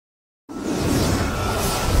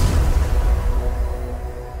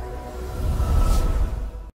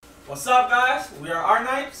What's up, guys? We are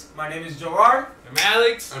R-Knights. My name is Gerard. I'm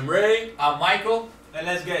Alex. I'm Ray. I'm Michael. And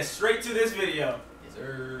let's get straight to this video. Yes,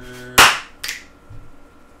 sir.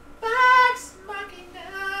 Vox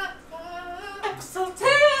Machina, episode 10.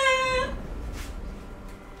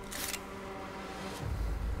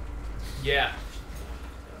 Yeah.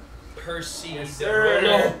 Percy. Yes, sir.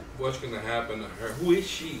 No. What's gonna happen to her? Who is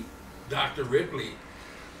she? Dr. Ripley.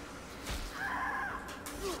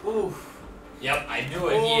 Oof. Yep, I knew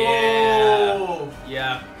it. Oh.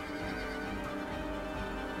 Yeah.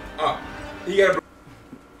 Oh, you gotta.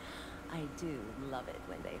 I do love it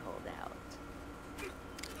when they hold out.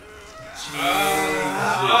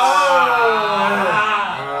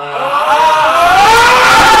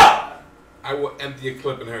 I will empty a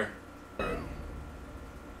clip in her.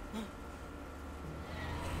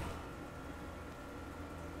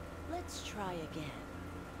 Let's try again.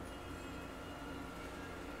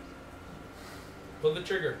 Pull the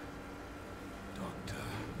trigger. Doctor.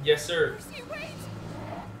 Yes, sir.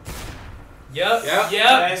 Yep. Yep.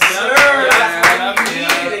 Yes, sir. Yep. That's what you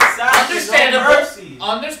need. Exactly. Understandable. No mercy.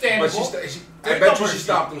 Understandable. But she I There's bet no you she mercy.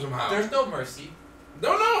 stopped him somehow. There's no mercy.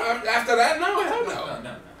 No. After that, no. Hell no.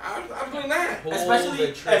 No. I'm doing that. Pull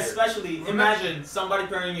the trigger. Especially, imagine somebody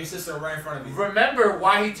burying your sister right in front of you. Remember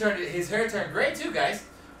why his hair turned gray too, guys?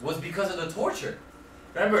 Was because of the torture.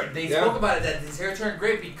 Remember, they spoke about it that his hair turned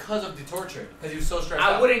gray because of the torture, because he was so stressed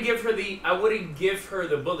out. I wouldn't give her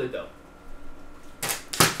the bullet though.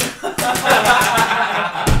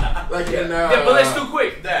 Like in Yeah, but that's too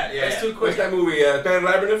quick. That's too what's quick. that movie? Pan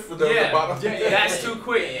Labyrinth with the bottle. That's too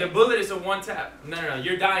quick. The bullet is a one tap. No,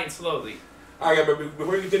 you're dying slowly. All right, but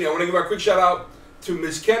before we continue, I want to give a quick shout out to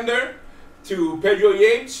Miss Kender, to Pedro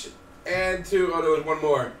Yates, and to there was one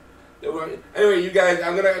more. Anyway, you guys,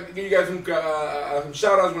 I'm gonna give you guys some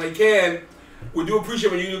shout outs when I can. We do appreciate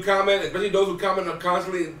when you do comment, especially those who comment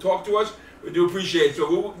constantly and talk to us. We do appreciate it.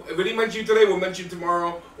 So if we didn't mention you today, we'll mention you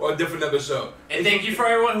tomorrow or a different episode. And thank you for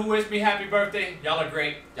everyone who wished me happy birthday. Y'all are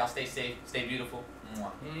great. Y'all stay safe, stay beautiful.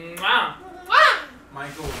 Mwah.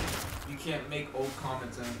 Michael, you can't make old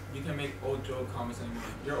comments and you can make old joke comments anymore.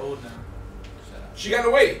 You're old now. Shut up. She got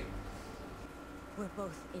away. We're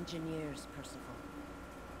both engineers, Percival.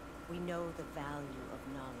 We know the value of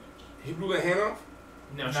knowledge. He blew the hand off?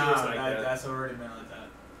 No, she was like that. That's already been like that.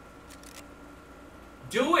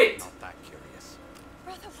 Do it! Not that curious.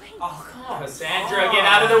 Brother, wait. Oh, come on. Cassandra, get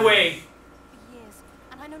out of the way. For years,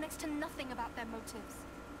 and I know next to nothing about their motives.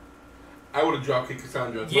 I would have dropped kicked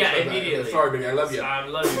Cassandra. Yeah, immediately. Sorry, baby. I love you. I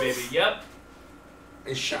love you, baby. Yep.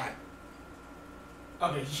 And shot.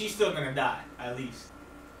 Okay, she's still gonna die, at least.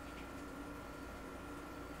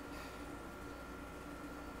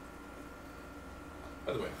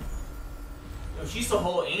 By the way. Yo, she's the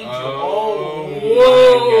whole angel. Oh.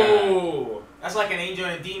 Whoa! That's like an angel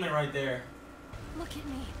and a demon right there. Look at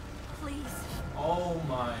me, please. Oh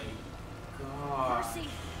my god. Percy.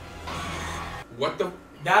 What the?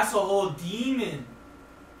 That's a whole demon.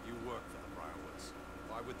 You work for the Briarwoods.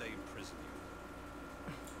 Why would they imprison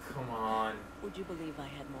you? Come on. Would you believe I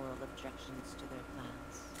had moral objections to their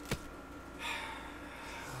plans?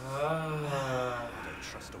 I don't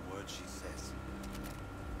trust a word she says.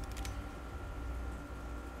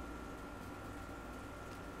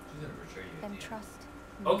 She's gonna betray you. Then trust.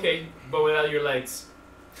 Okay, but without your legs.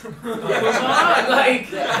 Come on,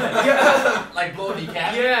 like, like Bodhi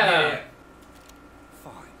Cat? Yeah.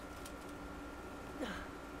 Fine.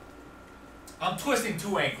 I'm twisting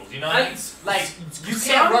two ankles, you know? I- like, you something.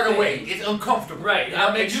 can't run away. It's uncomfortable. Right, You know?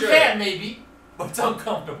 I'll make You sure. can, maybe, but it's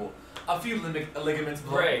uncomfortable. I feel ligaments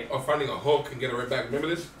blow. Right. Or finding a hook and get it right back. Remember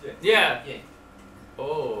this? Yeah. Yeah.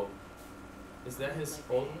 Oh. Is that his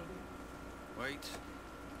Like old? Wait.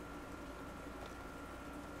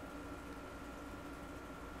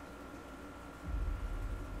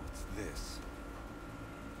 What's this?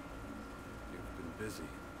 You've been busy.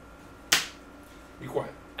 Be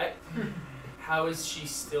quiet. How is she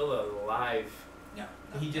still alive? Yeah.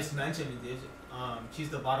 He just mentioned it. She's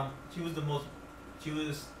the bottom. She was the most. She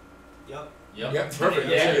was. Yep. Yep, perfect.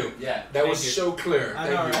 Yeah. That's you. Yeah. That was Thank you. so clear. I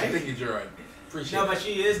Thank know, you. right? Thank you, Gerard. Appreciate No, it. but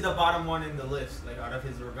she is the bottom one in the list, like out of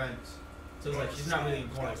his revenge. So it's like she's not really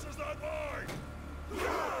important.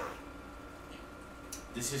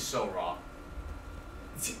 This is so raw.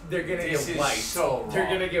 They're gonna This get is wiped. so They're raw.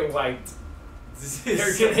 gonna get wiped. This They're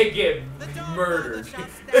is gonna get murdered.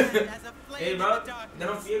 Hey, bro, they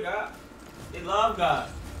don't fear God. They love God.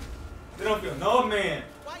 They don't feel no man.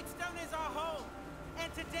 Whitestone is our home,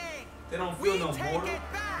 and today They don't we feel no take mortal. it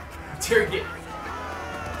back. They're getting.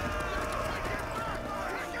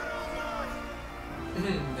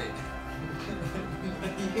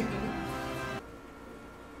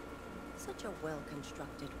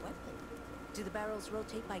 well-constructed weapon. Do the barrels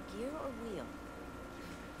rotate by gear or wheel?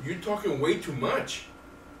 You're talking way too much.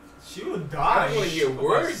 She will I die. don't want to hear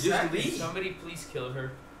words. Just leave. Somebody please kill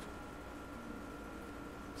her.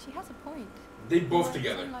 She has a point. They both Words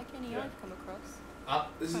together. unlike any Yeah. I've come across.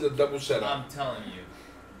 This is a double setup. I'm telling you.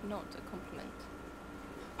 Not a compliment.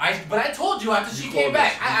 But I told you after she You came called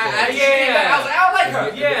back. us. She came back. I was like, I don't like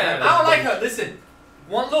her. Yeah. I don't like her. Listen,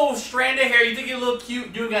 one little strand of hair, you think you're a little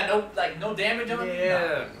cute, you ain't got no damage on it?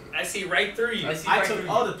 Yeah. I see right through you. I see I right took through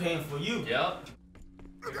all you. the pain for you. Yep.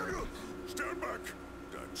 Stand back.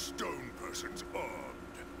 That stone person's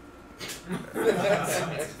armed.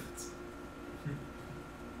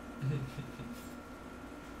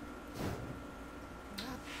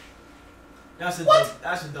 That's a What? dope,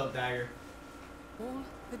 that's a dope dagger. All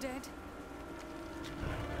the dead.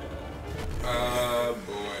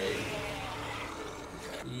 Boy.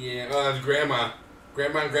 Yeah. Oh, that's Grandma.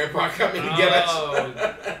 Grandma and Grandpa coming to get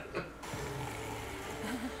us.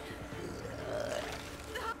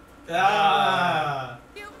 Ah.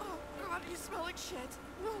 You, oh God, you smell like shit.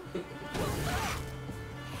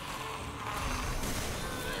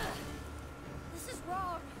 This is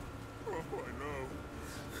wrong. Oh, I know.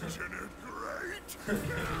 Isn't it great?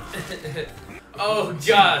 Oh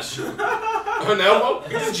gosh. An elbow?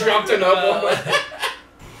 He just dropped an elbow.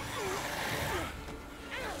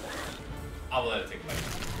 I will let it take a bite.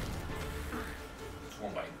 Just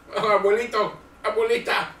one bite. Oh, abuelito.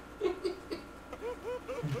 Abuelita.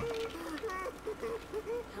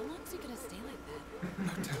 How long is he gonna stay like that?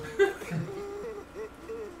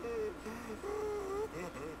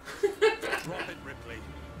 Drop it, Ripley.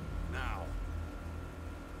 Now.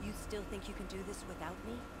 You still think you can do this without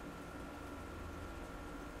me?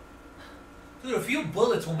 Dude, a few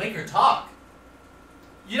bullets will make her talk.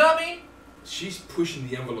 You know what I mean? She's pushing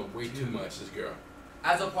the envelope way too much, this girl.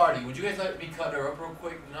 As a party, would you guys let me cut her up real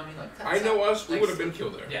quick? You know what I mean? Like, cut I know some- us, we like, would have been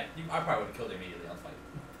killed her. Yeah, I probably would have killed her immediately on fight.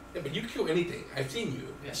 Yeah, but you kill anything. I've seen you.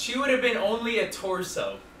 Yeah. She would have been only a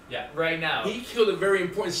torso. Yeah. Right now. He killed a very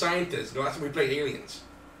important scientist the last time we played Aliens.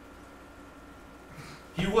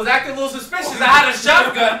 He was acting a little suspicious. I had a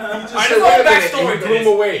shotgun. He just I said, just "Wait know a minute," backstory and to he blew him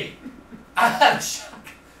this. away. I had a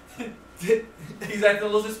shotgun. He's acting a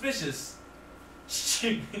little suspicious. A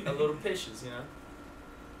little picious, you know.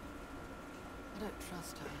 I don't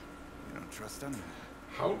trust her. You don't trust him?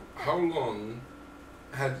 How long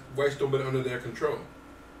had Whitestone been under their control?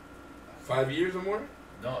 5 years or more?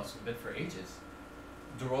 No, it's been for ages.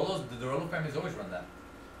 The Dorolo family's always run that.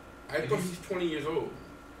 I thought he's 20 years old.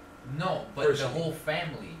 No, but Personally. the whole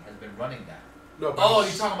family has been running that. No, but Oh,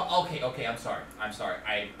 you're talking about okay. I'm sorry.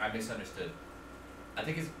 I misunderstood. I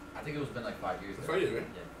think it was been like 5 years. 5 years, right?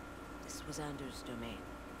 Yeah. This was Anders' domain.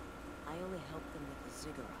 I only helped them with the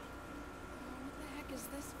ziggurat. What the heck is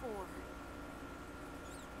this for?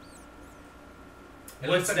 It What's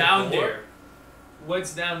looks like a down door. there?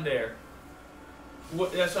 What's down there?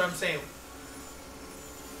 That's what I'm saying.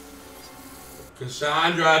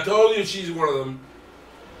 Cassandra, I told you she's one of them.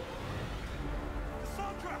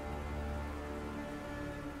 Cassandra!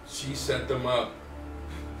 She set them up.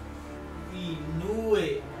 We knew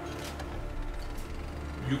it.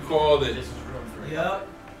 You called it. This was room for it. Yep.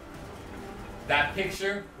 That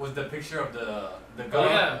picture was the picture of the Oh gun.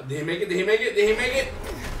 yeah. Did he make it? Did he make it? Did he make it?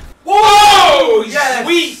 Whoa! Yes.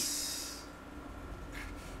 Sweet.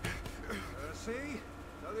 See?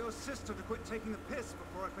 Tell your sister to quit taking the piss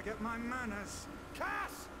before I forget my manners.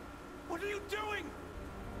 Cass! What are you doing?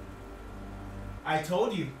 I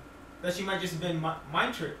told you that she might just have been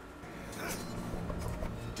mind trick.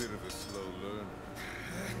 Bit of a slow learner.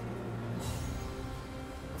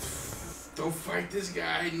 Don't fight this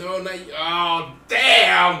guy. No, not you. Oh,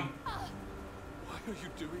 damn! Why are you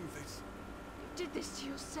doing this? You did this to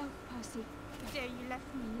yourself, Percy. How dare you left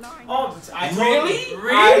me lying? Oh, I told Really? you.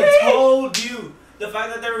 Really? I told you. The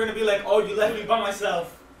fact that they were gonna be like, "Oh, you left me by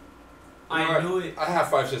myself." I Alright, knew it. I have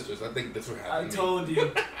 5 sisters. I think that's what I happened. told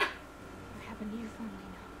you. I have a new family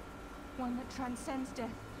now. One that transcends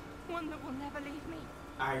death. One that will never leave me.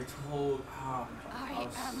 I told. Oh, I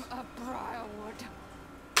am a Briarwood.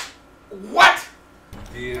 What?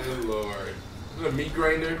 Dear Lord. Is it a meat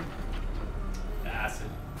grinder? Acid.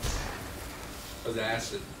 It was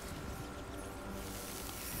acid.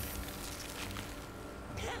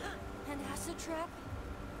 An acid trap?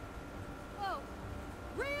 Whoa.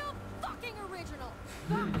 Real fucking original.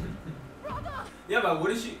 Brother! Yeah, but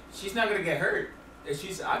what is she? She's not gonna get hurt if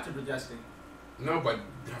she's octoprojecting. No, but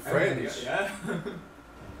her friends. Yeah.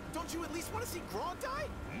 Don't you at least want to see Grant die?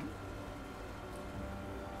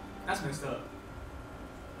 That's messed up.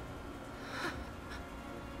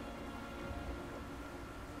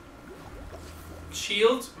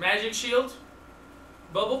 shield, magic shield,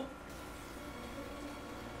 bubble.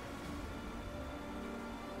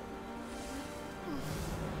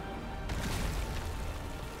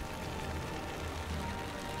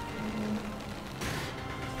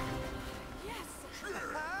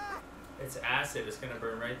 It's acid. It's gonna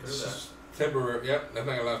burn right through that. Temporary. Yep. That's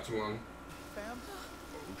not gonna last too long. Fam?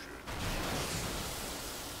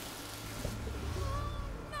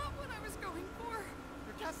 Not what I was going for.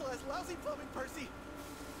 Your castle has lousy plumbing, Percy.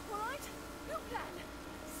 What? No plan.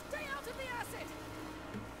 Stay out of the acid.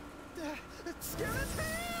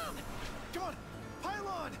 Skeleton! Come on, pile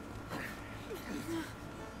on.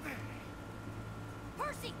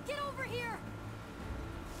 Percy, get over here.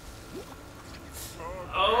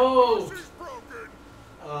 Oh! She's broken.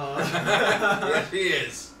 Yes, he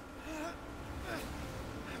is.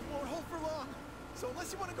 Won't hold for long. So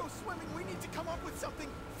unless you want to go swimming, we need to come up with something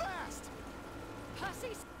fast.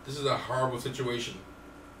 Percy, This is a horrible situation.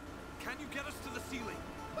 Can you get us to the ceiling?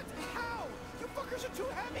 But how? You fuckers are too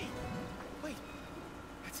heavy. Wait,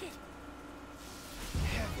 that's it.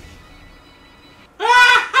 Heavy.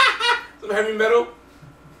 Some heavy metal.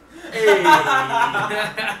 Hey.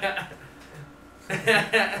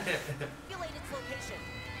 Manipulate its location.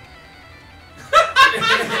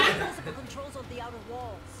 Multiple controls of the outer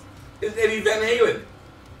walls. It's Eddie Van Halen.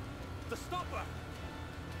 The stopper!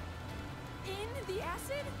 in the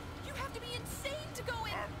acid? You have to be insane to go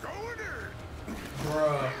in. I'm going in.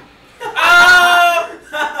 Bruh.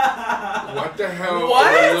 What the hell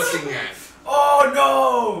What? are we looking at? Oh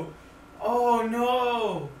no! Oh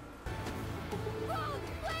no! Rogue,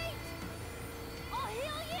 wait! I'll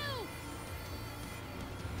heal you.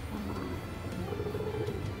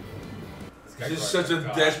 This is such a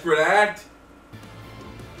desperate act.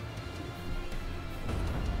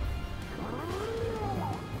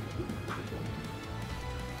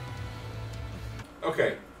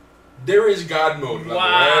 Okay, there is God mode. Level.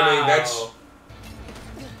 Wow. I mean, that's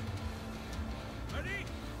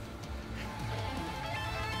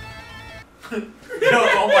Yo,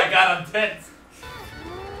 oh my god, I'm tense.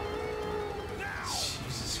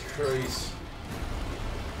 Jesus Christ.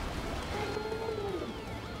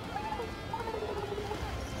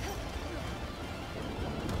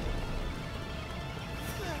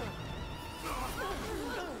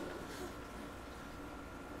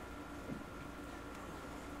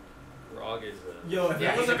 Rog is a Yo, if Yeah,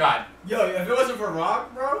 it he's a wasn't, god. yo, if it wasn't for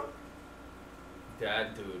Rock, bro.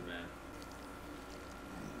 dad dude, man.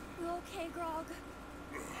 You okay, Grog?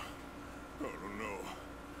 I don't know.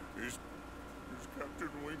 Is Captain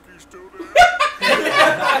Winky still there?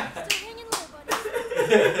 Still hanging low, buddy.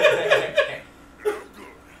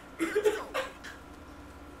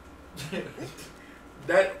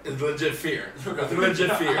 That is legit fear. That's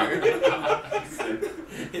legit fear.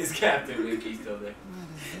 His Captain Winky still there.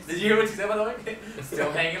 Did you hear what she said, by the way?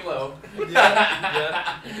 Still hanging low.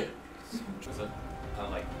 Yeah. So,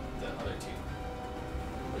 unlike the other two.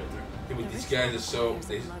 Yeah, but these guys are so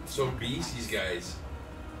beast. These guys.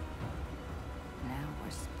 Now we're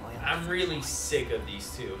spoiled. I'm really sick of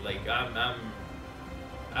these two. Like I'm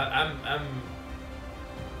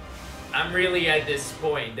really at this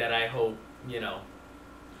point that I hope, you know.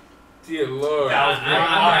 Dear Lord. That was great.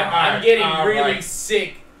 I'm getting really Alright.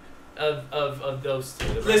 sick of those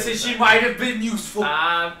two. Listen, she might have been useful.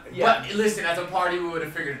 Yeah. But listen, as a party, we would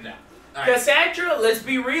have figured it out. All right. Cassandra, let's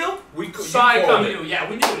be real. We could. Saw it you called coming. We knew, yeah,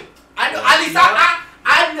 we knew it. I know. At least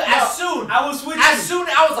I knew, as soon. I was with you. As soon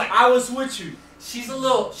I was like, I was with you. she's a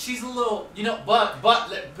little, you know, but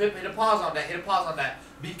hit a pause on that,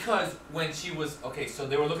 because when she was, okay, so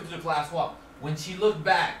they were looking through the glass wall. When she looked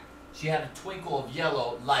back, she had a twinkle of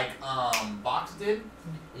yellow like Vox did.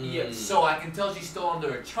 Yeah. So I can tell she's still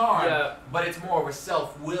under a charm, Yeah. but it's more of a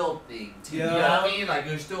self-will thing too. You know Yeah. what I mean? Like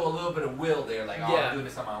there's still a little bit of will there, like, oh, Yeah. I'm doing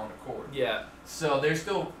this on my own accord. Yeah. So they're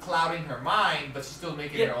still clouding her mind, but she's still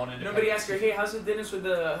making her own independent Nobody asked her, decision.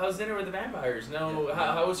 hey, how's dinner with the vampires? No, Yeah.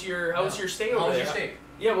 how was your stay over How was there? your stay?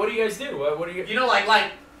 Yeah, what do you guys do? What do you? You know,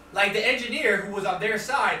 like the engineer who was on their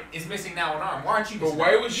side is missing now an arm. Why aren't you? But missing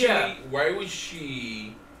why an would she? Yeah. Why would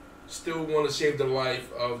she still want to save the life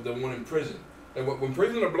of the one in prison? Like when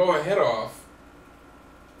prison would blow her head off,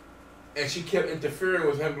 and she kept interfering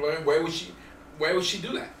with him blowing. Why would she? Why would she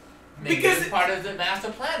do that? Maybe Because it's part of the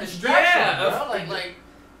master plan, the distraction, Yeah, bro. Like,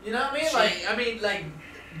 you know what I mean? Like,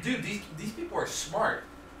 dude, these people are smart.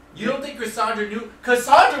 You don't think Cassandra knew?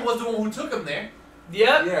 Cassandra was the one who took him there.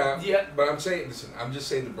 Yep. Yeah. Yeah. But I'm saying, listen, I'm just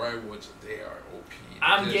saying the Briarwoods, they are OP.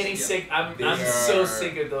 I'm Just- getting sick. I'm They so are-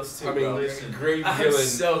 sick of those two. I mean, bro. Listen, great I'm villain.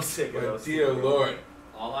 so sick of But those dear two. bro. Lord.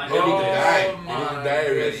 All I Maybe know they is died. Oh Maybe they my died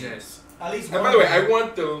already. goodness. At least And one. by the way, I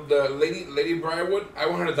want the Lady Briarwood. I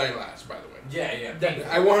want her to die last. By the way. Yeah.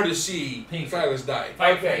 I want her to see Painful. Silas die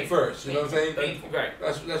Okay. first. You know what I'm saying? Painful. Right.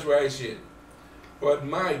 That's where I see it. But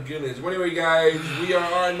my goodness. Well, anyway, guys, we are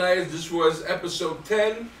R9. This was episode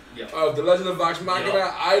 10 of The Legend of Vox Machina.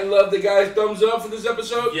 Yep. I love the guys' thumbs up for this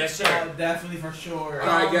episode. Yes, sir. Definitely for sure.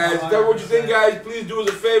 Alright, guys. Tell me what you think, guys. Please do us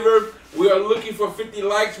a favor. We are looking for 50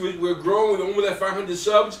 likes. We're growing. We're almost at 500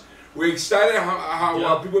 subs. We're excited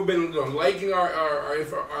how people have been liking our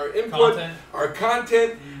input, our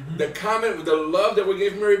content, the comment, the love that we're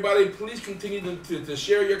getting from everybody. Please continue to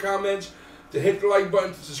share your comments, to hit the like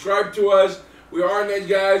button, to subscribe to us. We are nice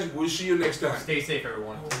guys. We'll see you next time. Stay safe,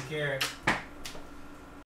 everyone. Take care.